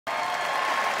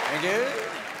Thank you.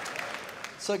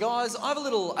 So guys, I have a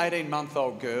little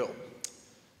 18-month-old girl.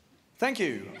 Thank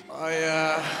you.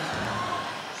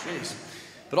 Jeez.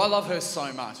 But I love her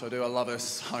so much, I do. I love her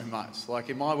so much. Like,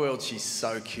 in my world, she's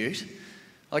so cute.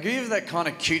 Like, have you ever that kind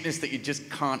of cuteness that you just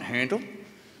can't handle?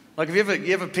 Like, have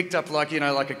you ever picked up, like, you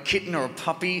know, like a kitten or a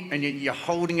puppy and you're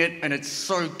holding it and it's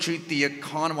so cute that you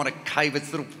kind of want to cave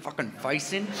its little fucking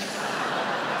face in?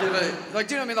 Do you know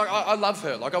what I mean? Like, I love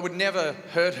her. Like, I would never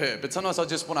hurt her, but sometimes I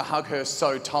just want to hug her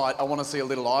so tight, I want to see her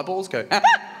little eyeballs go...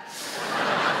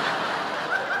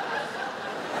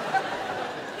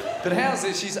 But how's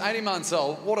this? She's 80 months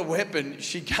old. What a weapon.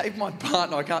 She gave my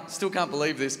partner, I still can't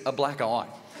believe this, a black eye.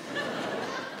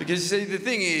 Because, you see, the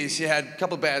thing is, she had a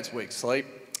couple of bad weeks sleep,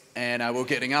 and we're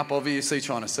getting up, obviously,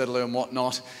 trying to settle her and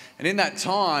whatnot. And in that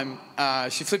time,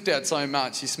 she flipped out so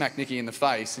much, she smacked Nikki in the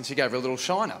face, and she gave her a little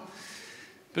shiner.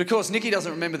 But, of course, Nikki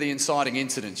doesn't remember the inciting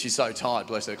incident. She's so tired,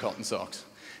 bless her cotton socks.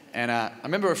 And I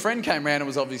remember a friend came round and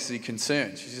was obviously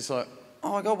concerned. She's just like,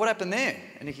 oh, my God, what happened there?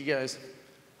 And Nikki goes,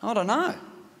 I don't know.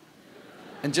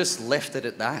 And just left it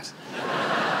at that.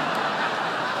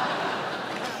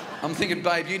 I'm thinking,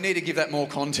 babe, you need to give that more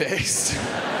context.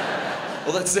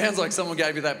 Well, that sounds like someone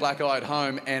gave you that black eye at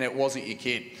home and it wasn't your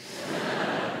kid.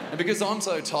 And because I'm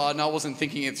so tired and I wasn't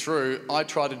thinking it through, I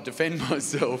tried to defend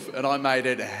myself and I made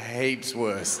it heaps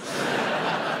worse.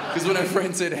 Because when her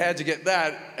friend said, how'd you get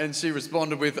that? And she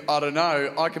responded with, I don't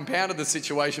know, I compounded the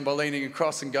situation by leaning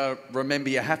across and go,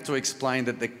 remember, you have to explain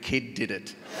that the kid did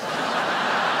it.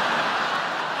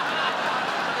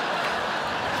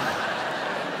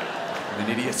 I'm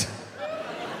an idiot.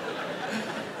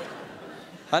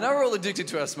 I know we're all addicted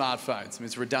to our smartphones. I mean,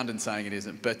 it's redundant saying it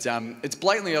isn't, but it's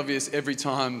blatantly obvious every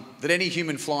time that any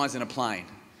human flies in a plane.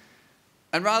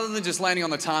 And rather than just landing on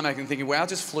the tarmac and thinking, wow, I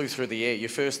just flew through the air, your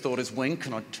first thought is, when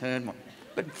can I turn my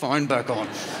phone back on?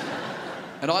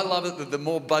 And I love it that the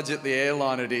more budget the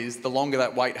airline it is, the longer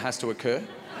that wait has to occur.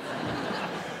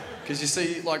 Because you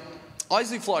see, like, I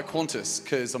usually fly Qantas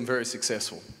because I'm very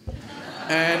successful.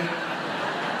 And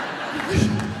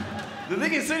the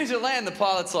thing is, as soon as you land, the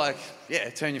pilot's like, yeah,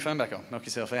 turn your phone back on, knock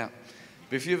yourself out.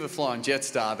 But if you ever fly on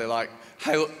Jetstar, they're like,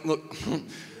 hey, look,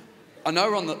 I know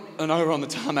we're on the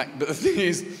tarmac, but the thing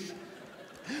is,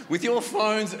 with your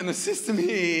phones and the system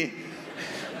here,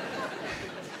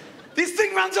 this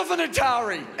thing runs off an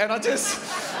Atari, and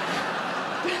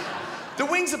the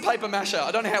wings are paper mache.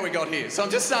 I don't know how we got here, so I'm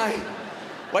just saying,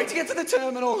 wait to get to the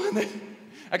terminal, and then,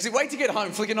 actually, wait to get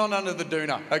home, flick it on under the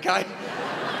doona, okay?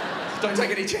 Don't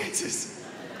take any chances.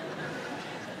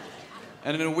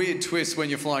 And in a weird twist, when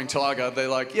you're flying Tiger, they're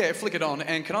like, yeah, flick it on,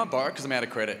 and can I borrow it because I'm out of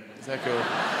credit? Is that cool?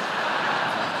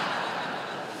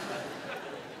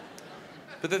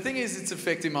 But the thing is, it's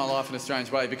affecting my life in a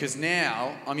strange way because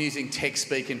now I'm using text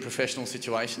speak in professional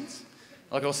situations.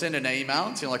 Like, I'll send an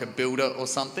email to like a builder or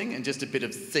something and just a bit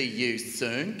of see you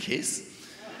soon, kiss.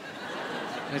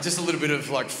 And it's just a little bit of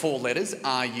like 4 letters,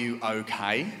 are you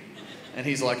okay? And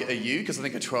he's like, are you? Because I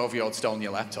think a 12-year-old stolen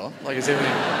your laptop. Like, is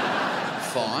everything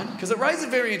fine? Because it raises a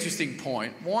very interesting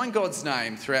point. Why in God's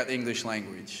name, throughout the English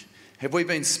language, have we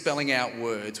been spelling out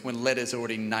words when letters are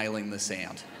already nailing the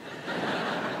sound?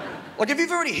 Like, if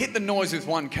you've already hit the noise with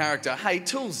one character, hey,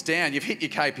 tools down, you've hit your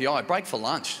KPI, break for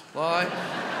lunch. Like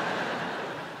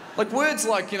words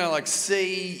like, you know, like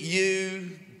C, U,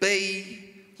 B,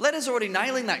 letters are already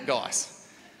nailing that, guys.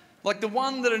 Like, the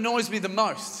one that annoys me the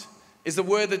most is the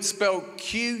word that's spelled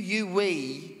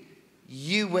Q-U-E,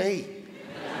 U-E.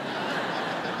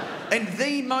 And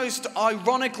the most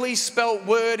ironically spelt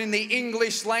word in the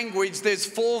English language, there's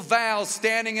 4 vowels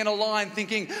standing in a line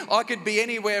thinking, I could be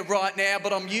anywhere right now,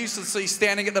 but I'm uselessly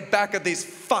standing at the back of this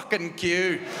fucking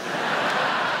queue.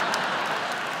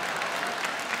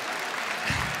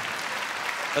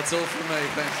 That's all from me.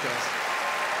 Thanks, guys.